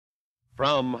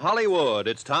From Hollywood,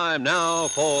 it's time now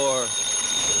for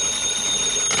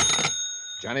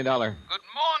Johnny Dollar. Good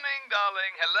morning,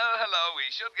 darling. Hello. We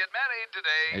should get married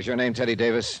today. Is your name Teddy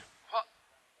Davis? What?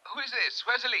 Who is this?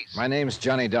 Where's Elise? My name's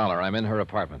Johnny Dollar. I'm in her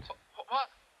apartment. What?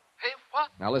 Hey, what?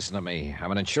 Now listen to me.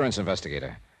 I'm an insurance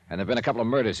investigator, and there've been a couple of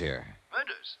murders here.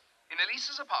 Murders? In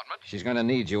Elise's apartment? She's going to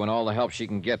need you and all the help she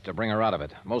can get to bring her out of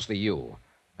it. Mostly you.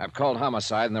 I've called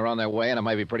homicide, and they're on their way, and it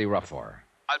might be pretty rough for her.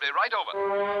 I'll be right over.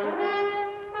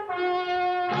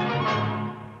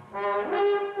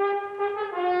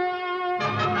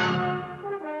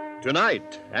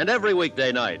 Tonight and every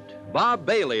weekday night, Bob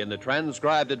Bailey in the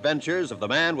transcribed adventures of the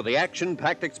man with the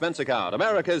action-packed expense account,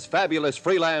 America's fabulous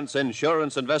freelance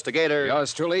insurance investigator.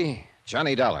 Yours truly,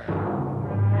 Johnny Dollar.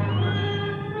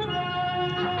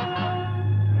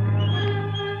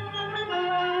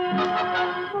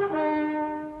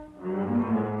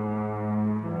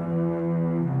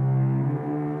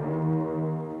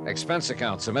 Expense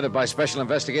account submitted by Special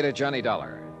Investigator Johnny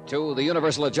Dollar to the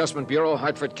Universal Adjustment Bureau,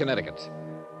 Hartford, Connecticut.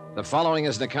 The following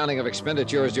is an accounting of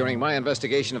expenditures during my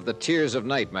investigation of the Tears of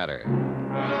Night matter.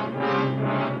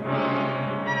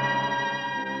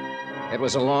 It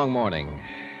was a long morning,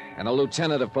 and a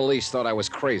lieutenant of police thought I was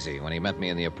crazy when he met me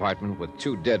in the apartment with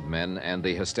two dead men and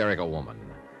the hysterical woman.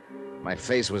 My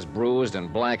face was bruised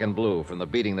and black and blue from the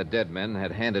beating the dead men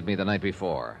had handed me the night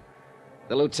before.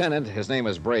 The lieutenant, his name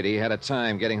was Brady, had a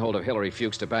time getting hold of Hillary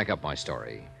Fuchs to back up my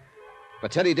story. But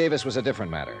Teddy Davis was a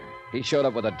different matter. He showed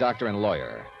up with a doctor and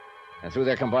lawyer. And through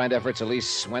their combined efforts,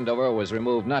 Elise Wendover was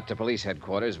removed not to police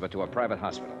headquarters, but to a private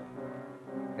hospital.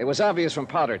 It was obvious from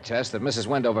powder tests that Mrs.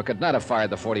 Wendover could not have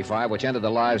fired the .45 which ended the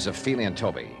lives of Feely and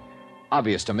Toby.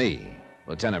 Obvious to me.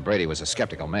 Lieutenant Brady was a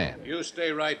skeptical man. You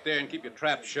stay right there and keep your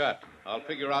trap shut. I'll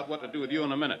figure out what to do with you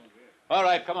in a minute. All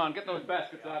right, come on, get those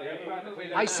baskets out of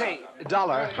here. I say,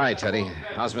 Dollar. Hi, Teddy.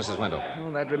 How's Mrs. Wendover?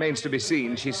 Well, that remains to be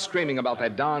seen. She's screaming about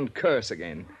that darned curse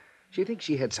again. She thinks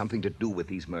she had something to do with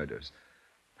these murders.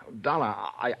 Dollar,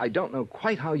 I don't know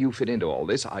quite how you fit into all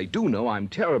this. I do know I'm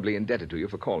terribly indebted to you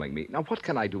for calling me. Now, what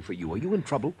can I do for you? Are you in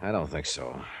trouble? I don't think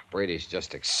so. Brady's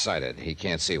just excited. He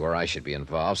can't see where I should be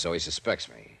involved, so he suspects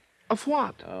me. Of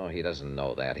what? Oh, he doesn't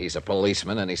know that. He's a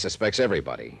policeman, and he suspects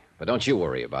everybody. But don't you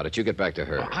worry about it. You get back to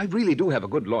her. I really do have a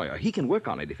good lawyer. He can work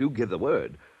on it if you give the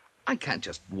word. I can't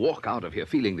just walk out of here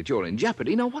feeling that you're in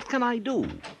jeopardy. Now, what can I do?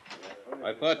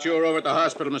 I thought you were over at the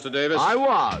hospital, Mr. Davis. I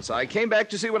was. I came back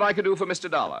to see what I could do for Mr.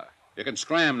 Dollar. You can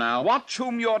scram now. Watch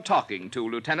whom you're talking to,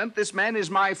 Lieutenant. This man is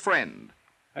my friend.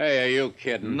 Hey, are you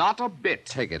kidding? Not a bit.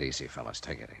 Take it easy, fellas.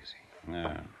 Take it easy.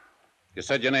 Yeah. You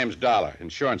said your name's Dollar,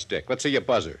 insurance dick. Let's see your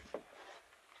buzzer.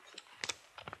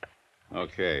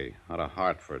 Okay, out of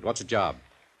Hartford. What's the job?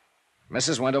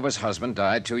 Mrs. Wendover's husband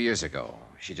died 2 years ago.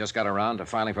 She just got around to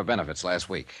filing for benefits last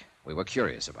week. We were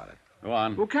curious about it. Go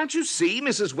on. Well, can't you see,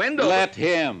 Mrs. Wendover? Let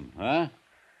him, huh?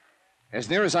 As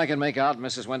near as I can make out,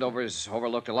 Mrs. Wendover's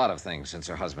overlooked a lot of things since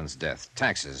her husband's death.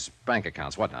 Taxes, bank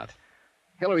accounts, whatnot.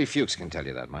 Hillary Fuchs can tell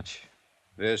you that much.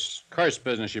 This curse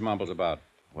business she mumbles about.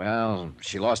 Well,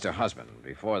 she lost her husband.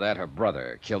 Before that, her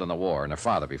brother, killed in the war, and her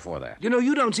father before that. You know,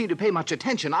 you don't seem to pay much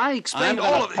attention. I explained all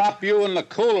of it. I'm going to pop you in the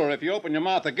cooler if you open your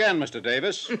mouth again, Mr.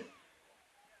 Davis.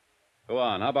 Go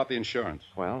on. How about the insurance?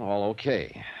 Well, all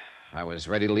okay. I was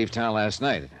ready to leave town last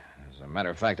night. As a matter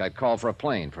of fact, I'd called for a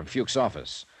plane from Fuchs'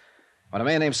 office. When a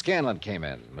man named Scanlon came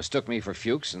in, mistook me for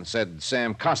Fuchs, and said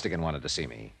Sam Costigan wanted to see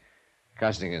me.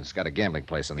 Costigan's got a gambling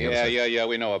place on the other side. Yeah,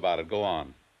 we know about it. Go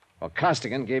on. Well,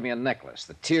 Costigan gave me a necklace,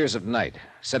 the Tears of Night.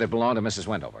 Said it belonged to Mrs.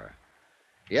 Wendover.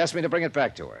 He asked me to bring it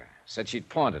back to her. Said she'd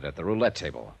pawned it at the roulette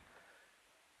table.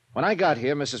 When I got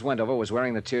here, Mrs. Wendover was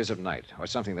wearing the Tears of Night, or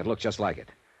something that looked just like it.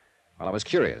 Well, I was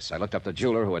curious. I looked up the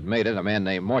jeweler who had made it, a man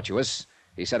named Mortuus.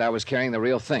 He said I was carrying the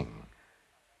real thing.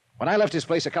 When I left his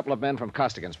place, a couple of men from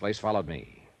Costigan's place followed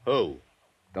me. Who?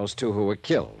 Those two who were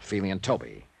killed, Feely and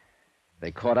Toby.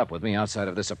 They caught up with me outside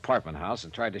of this apartment house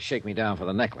and tried to shake me down for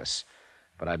the necklace.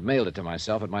 But I'd mailed it to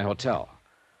myself at my hotel.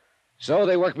 So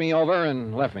they worked me over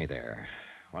and left me there.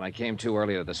 When I came to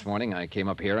earlier this morning, I came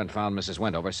up here and found Mrs.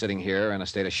 Wendover sitting here in a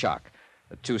state of shock.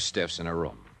 The two stiffs in her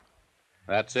room.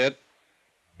 That's it?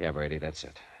 Yeah, Brady, that's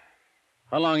it.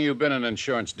 How long you been an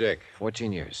insurance dick?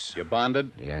 14 years. You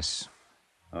bonded? Yes.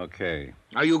 Okay.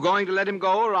 Are you going to let him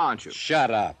go, or aren't you?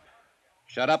 Shut up.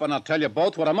 Shut up, and I'll tell you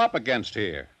both what I'm up against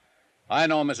here. I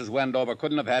know Mrs. Wendover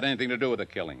couldn't have had anything to do with the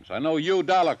killings. I know you,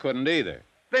 Dollar, couldn't either.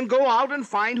 Then go out and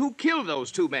find who killed those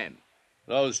two men.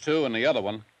 Those two and the other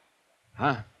one.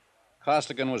 Huh?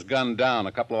 Costigan was gunned down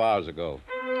a couple of hours ago.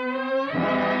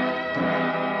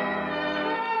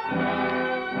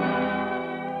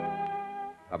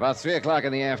 About 3 o'clock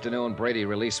in the afternoon, Brady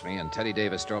released me, and Teddy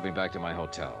Davis drove me back to my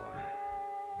hotel.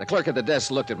 The clerk at the desk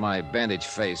looked at my bandaged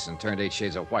face and turned 8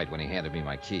 shades of white when he handed me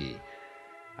my key.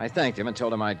 I thanked him and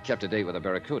told him I'd kept a date with a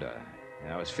Barracuda.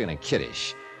 I was feeling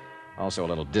kiddish, also a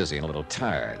little dizzy and a little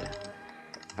tired.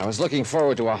 I was looking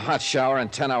forward to a hot shower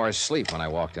and 10 hours sleep when I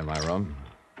walked in my room.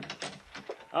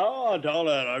 Ah,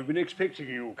 Dollar, I've been expecting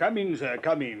you. Come in, sir,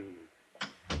 come in.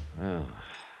 Well,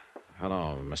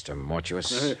 hello, Mr.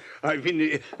 Mortuus. I've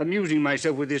been amusing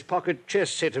myself with this pocket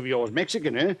chess set of yours.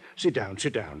 Mexican, eh? Sit down,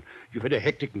 sit down. You've had a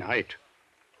hectic night.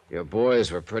 Your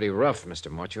boys were pretty rough,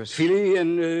 Mr. Mortuus. Philly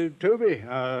and Toby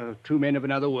are 2 men of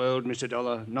another world, Mr.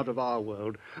 Dollar, not of our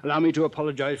world. Allow me to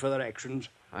apologize for their actions.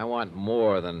 I want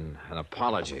more than an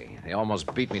apology. They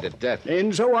almost beat me to death.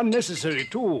 And so unnecessary,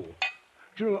 too.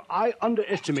 You know, I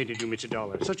underestimated you, Mr.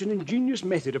 Dollar. Such an ingenious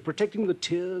method of protecting the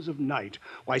tears of night.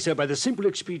 Why, sir, by the simple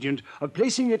expedient of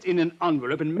placing it in an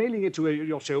envelope and mailing it to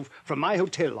yourself from my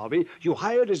hotel lobby, you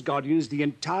hired as guardians the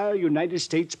entire United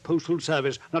States Postal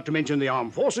Service, not to mention the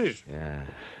armed forces. Yeah.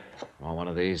 Want one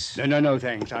of these? No,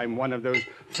 thanks. I'm one of those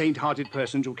faint-hearted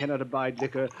persons who cannot abide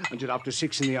liquor until after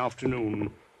 6 in the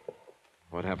afternoon.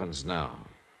 What happens now?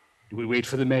 Do we wait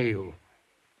for the mail?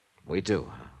 We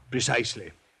do, huh?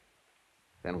 Precisely.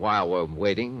 Then while we're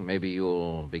waiting, maybe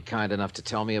you'll be kind enough to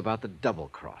tell me about the double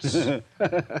cross. If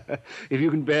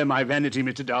you can bear my vanity,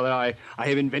 Mr. Dollar, I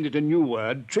have invented a new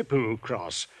word, triple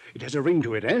cross. It has a ring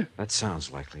to it, eh? That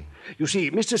sounds likely. You see,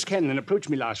 Mr. Scanlon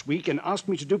approached me last week and asked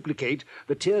me to duplicate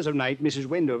the Tears of Night Mrs.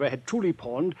 Wendover had truly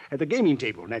pawned at the gaming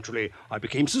table. Naturally, I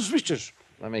became suspicious.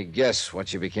 Let me guess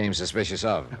what you became suspicious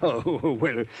of. Oh,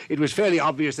 well, it was fairly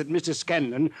obvious that Mr.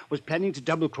 Scanlon was planning to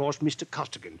double-cross Mr.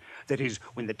 Costigan. That is,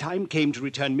 when the time came to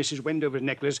return Mrs. Wendover's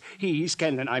necklace, he,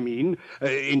 Scanlon,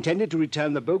 intended to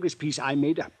return the bogus piece I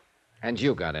made up. And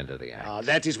you got into the act.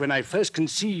 That is when I first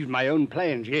conceived my own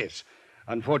plans, yes.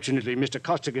 Unfortunately, Mr.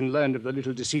 Costigan learned of the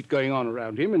little deceit going on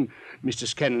around him, and Mr.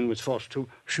 Scanlon was forced to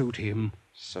shoot him.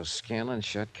 So Scanlon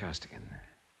shot Costigan.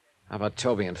 How about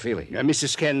Toby and Feely? Mr.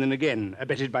 Scanlon again,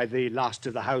 abetted by the last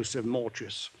of the house of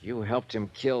Mortuus. You helped him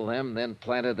kill them, then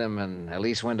planted them in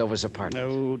Elise Wendover's apartment.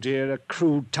 Oh, dear, a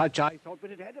crude touch, I thought,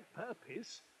 but it had a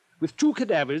purpose. With 2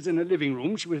 cadavers in a living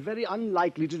room, she was very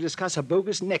unlikely to discuss a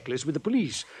bogus necklace with the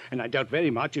police, and I doubt very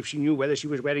much if she knew whether she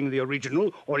was wearing the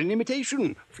original or an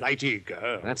imitation. Flighty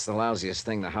girl. That's the lousiest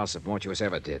thing the house of Mortuus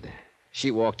ever did. She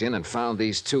walked in and found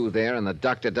these 2 there, and the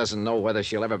doctor doesn't know whether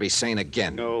she'll ever be sane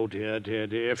again. Oh, dear.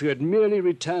 If you had merely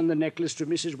returned the necklace to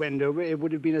Mrs. Wendover, it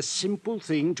would have been a simple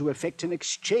thing to effect an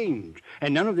exchange,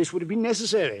 and none of this would have been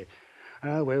necessary.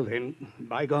 Well, then,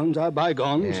 bygones are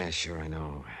bygones. Yeah, sure, I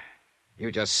know.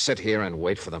 You just sit here and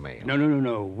wait for the mail.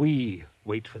 No. We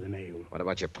wait for the mail. What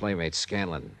about your playmate,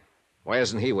 Scanlon? Why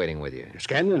isn't he waiting with you?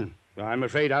 Scanlon? I'm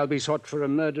afraid I'll be sought for a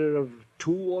murder of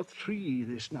 2 or 3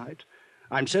 this night.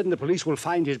 I'm certain the police will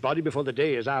find his body before the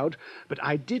day is out, but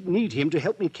I did need him to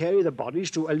help me carry the bodies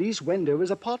to Elise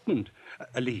Wendover's apartment.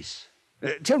 Elise.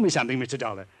 Tell me something, Mr.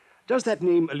 Dollar. Does that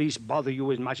name Elise bother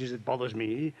you as much as it bothers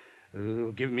me?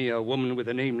 Give me a woman with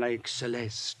a name like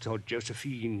Celeste or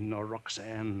Josephine or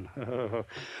Roxanne.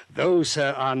 Those,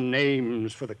 sir, are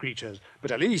names for the creatures.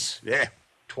 But Elise,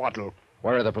 twaddle.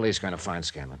 Where are the police going to find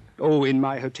Scanlon? Oh, in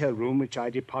my hotel room, which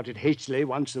I departed hastily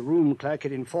once the room clerk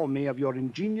had informed me of your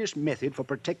ingenious method for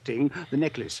protecting the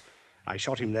necklace. I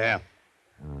shot him there.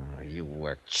 You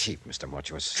work cheap, Mr.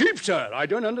 Mortuus. Cheap, sir? I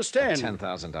don't understand. A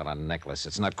 $10,000 necklace.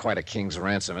 It's not quite a king's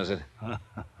ransom, is it?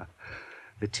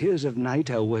 The Tears of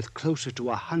Night are worth closer to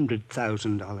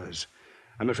 $100,000.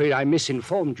 I'm afraid I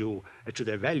misinformed you as to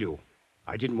their value.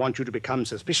 I didn't want you to become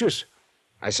suspicious.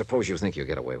 I suppose you think you'll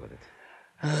get away with it.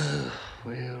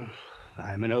 Well,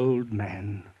 I'm an old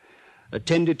man,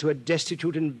 attended to a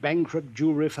destitute and bankrupt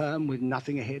jewelry firm with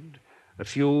nothing ahead, a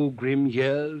few grim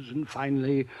years, and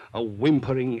finally a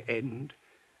whimpering end.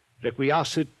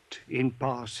 Requiescat in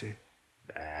pace.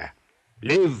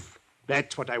 Live.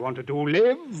 That's what I want to do,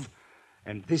 live.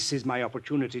 And this is my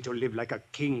opportunity to live like a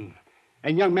king.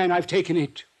 And, young man, I've taken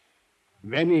it.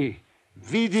 Veni,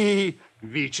 vidi,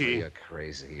 vici. You're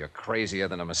crazy. You're crazier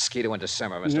than a mosquito in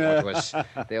December, Mr.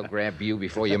 Mortuus. They'll grab you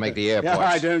before you make the airport.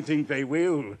 I don't think they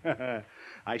will.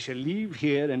 I shall leave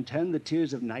here and turn the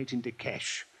Tears of Night into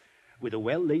cash. With a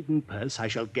well-laden purse, I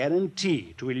shall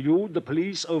guarantee to elude the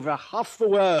police over half the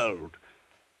world.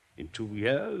 In 2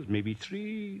 years, maybe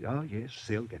 3, yes,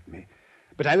 they'll get me.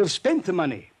 But I will have spent the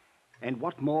money. And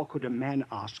what more could a man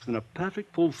ask than a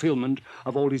perfect fulfillment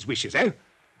of all his wishes, eh?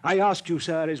 I ask you,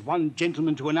 sir, as one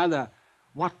gentleman to another,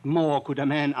 what more could a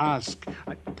man ask?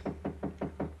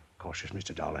 Cautious,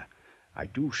 Mr. Dollar. I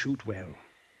do shoot well.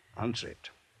 Answer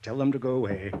it. Tell them to go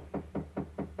away.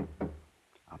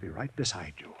 right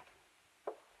beside you.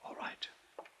 All right.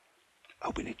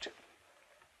 Open it.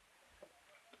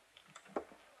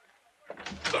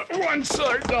 One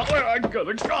side, Dollar. I got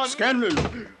a gun. Scanlon!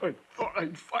 I thought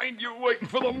I'd find you waiting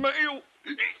for the mail.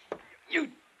 You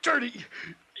dirty.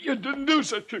 You didn't do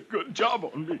such a good job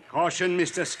on me. Caution,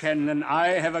 Mr. Scanlon. I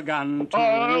have a gun, too.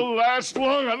 I'll last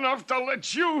long enough to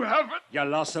let you have it. Your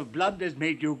loss of blood has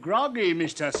made you groggy,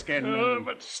 Mr. Scanlon.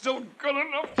 But still good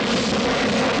enough.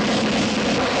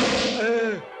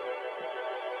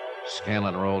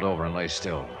 Scanlon rolled over and lay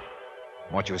still.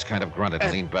 Mortuus kind of grunted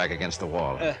and leaned back against the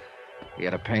wall. He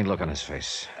had a pained look on his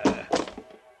face.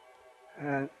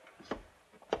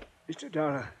 Mr.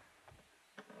 Dollar.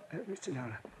 Mr.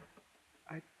 Dollar.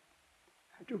 I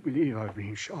do believe I've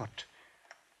been shot.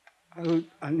 I'll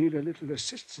need a little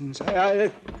assistance.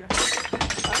 I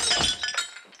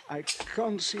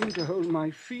can't seem to hold my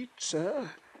feet, sir.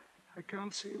 I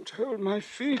can't seem to hold my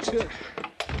feet.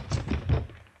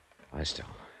 Lie still.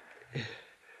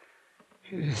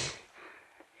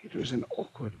 It was an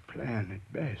awkward plan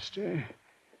at best, eh?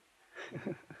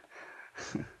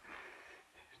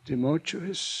 De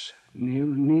mortuis nil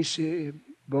nisi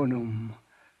bonum,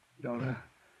 Dollar.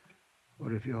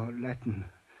 Or if your Latin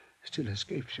still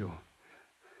escapes you,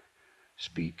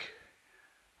 speak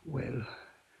well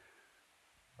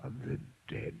of the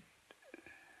dead.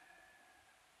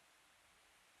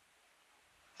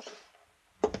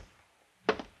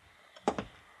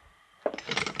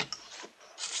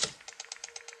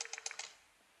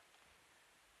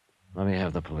 Let me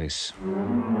have the police.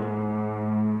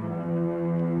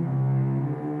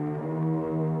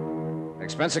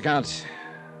 Expense account.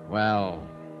 Well,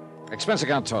 expense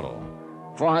account total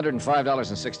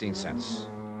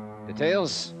 $405.16.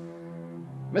 Details?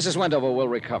 Mrs. Wendover will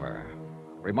recover.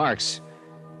 Remarks?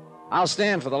 I'll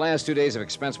stand for the last 2 days of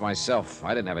expense myself.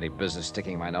 I didn't have any business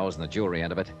sticking my nose in the jewelry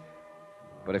end of it.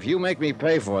 But if you make me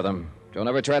pay for them, don't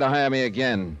ever try to hire me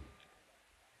again.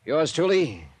 Yours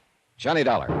truly, Johnny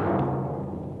Dollar.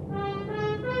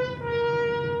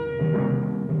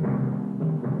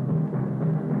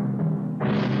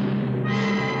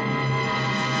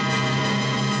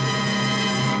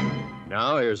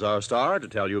 Now, here's our star to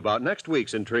tell you about next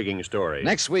week's intriguing story.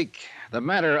 Next week, the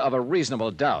matter of a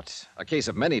reasonable doubt. A case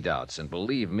of many doubts, and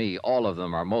believe me, all of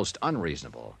them are most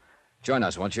unreasonable. Join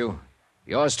us, won't you?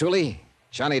 Yours truly,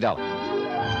 Johnny Dollar.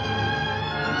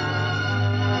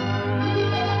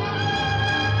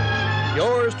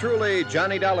 Yours truly,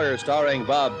 Johnny Dollar, starring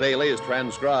Bob Bailey, is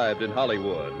transcribed in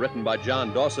Hollywood. Written by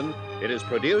John Dawson, it is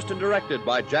produced and directed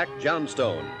by Jack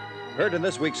Johnstone. Heard in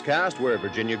this week's cast were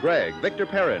Virginia Gregg, Victor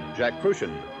Perrin, Jack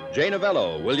Crucian, Jay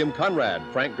Novello, William Conrad,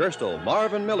 Frank Gerstle,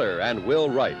 Marvin Miller, and Will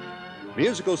Wright.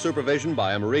 Musical supervision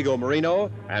by Amerigo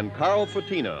Marino and Carl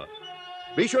Fatina.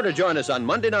 Be sure to join us on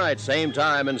Monday night, same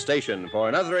time and station, for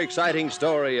another exciting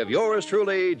story of yours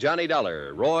truly, Johnny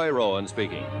Dollar. Roy Rowan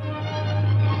speaking.